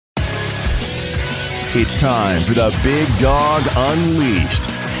It's time for the Big Dog Unleashed.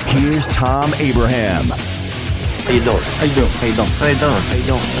 Here's Thom Abraham. How you doing? How you doing? How you doing? How you doing? How you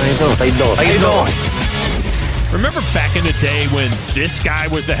doing? How you doing? How you doing? How you doing? Remember back in the day when this guy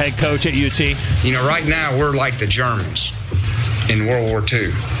was the head coach at UT? You know, right now we're like the Germans in World War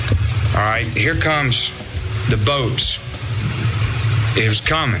II. All right, here comes the boats. It was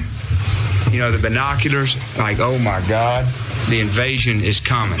coming. You know, the binoculars, like, oh my God, the invasion is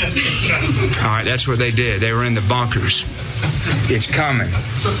coming. All right, that's what they did. They were in the bunkers. It's coming.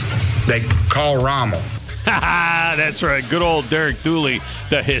 They call Rommel. That's right. Good old Derek Dooley,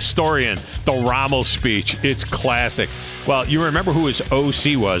 the historian, the Rommel speech. It's classic. Well, you remember who his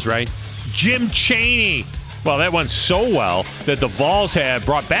OC was, right? Jim Cheney. Well, that went so well that the Vols have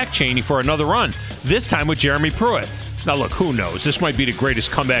brought back Cheney for another run, this time with Jeremy Pruitt. Now, look, who knows? This might be the greatest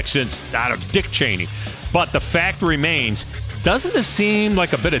comeback since, Dick Cheney. But the fact remains, doesn't this seem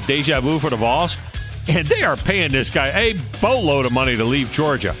like a bit of deja vu for the Vols? And they are paying this guy a boatload of money to leave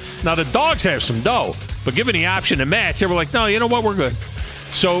Georgia. Now, the Dogs have some dough, but given the option to match, they were like, no, you know what, we're good.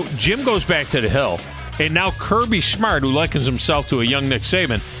 So Jim goes back to the Hill, and now Kirby Smart, who likens himself to a young Nick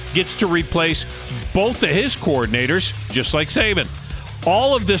Saban, gets to replace both of his coordinators, just like Saban.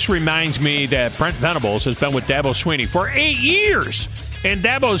 All of this reminds me that Brent Venables has been with Dabo Swinney for 8 years, and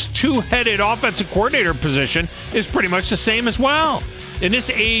Dabo's two-headed offensive coordinator position is pretty much the same as well. In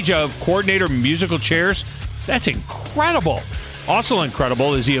this age of coordinator musical chairs, that's incredible. Also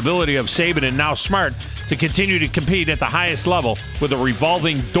incredible is the ability of Saban and now Smart to continue to compete at the highest level with a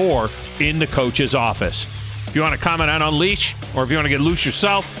revolving door in the coach's office. If you want to comment on Unleash, or if you want to get loose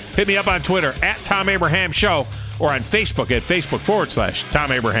yourself, hit me up on Twitter at Thom Abraham Show, or on Facebook at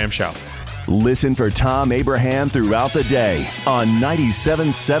Facebook.com/Thom Abraham Show. Listen for Thom Abraham throughout the day on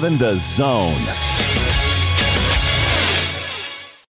 97.7 The Zone.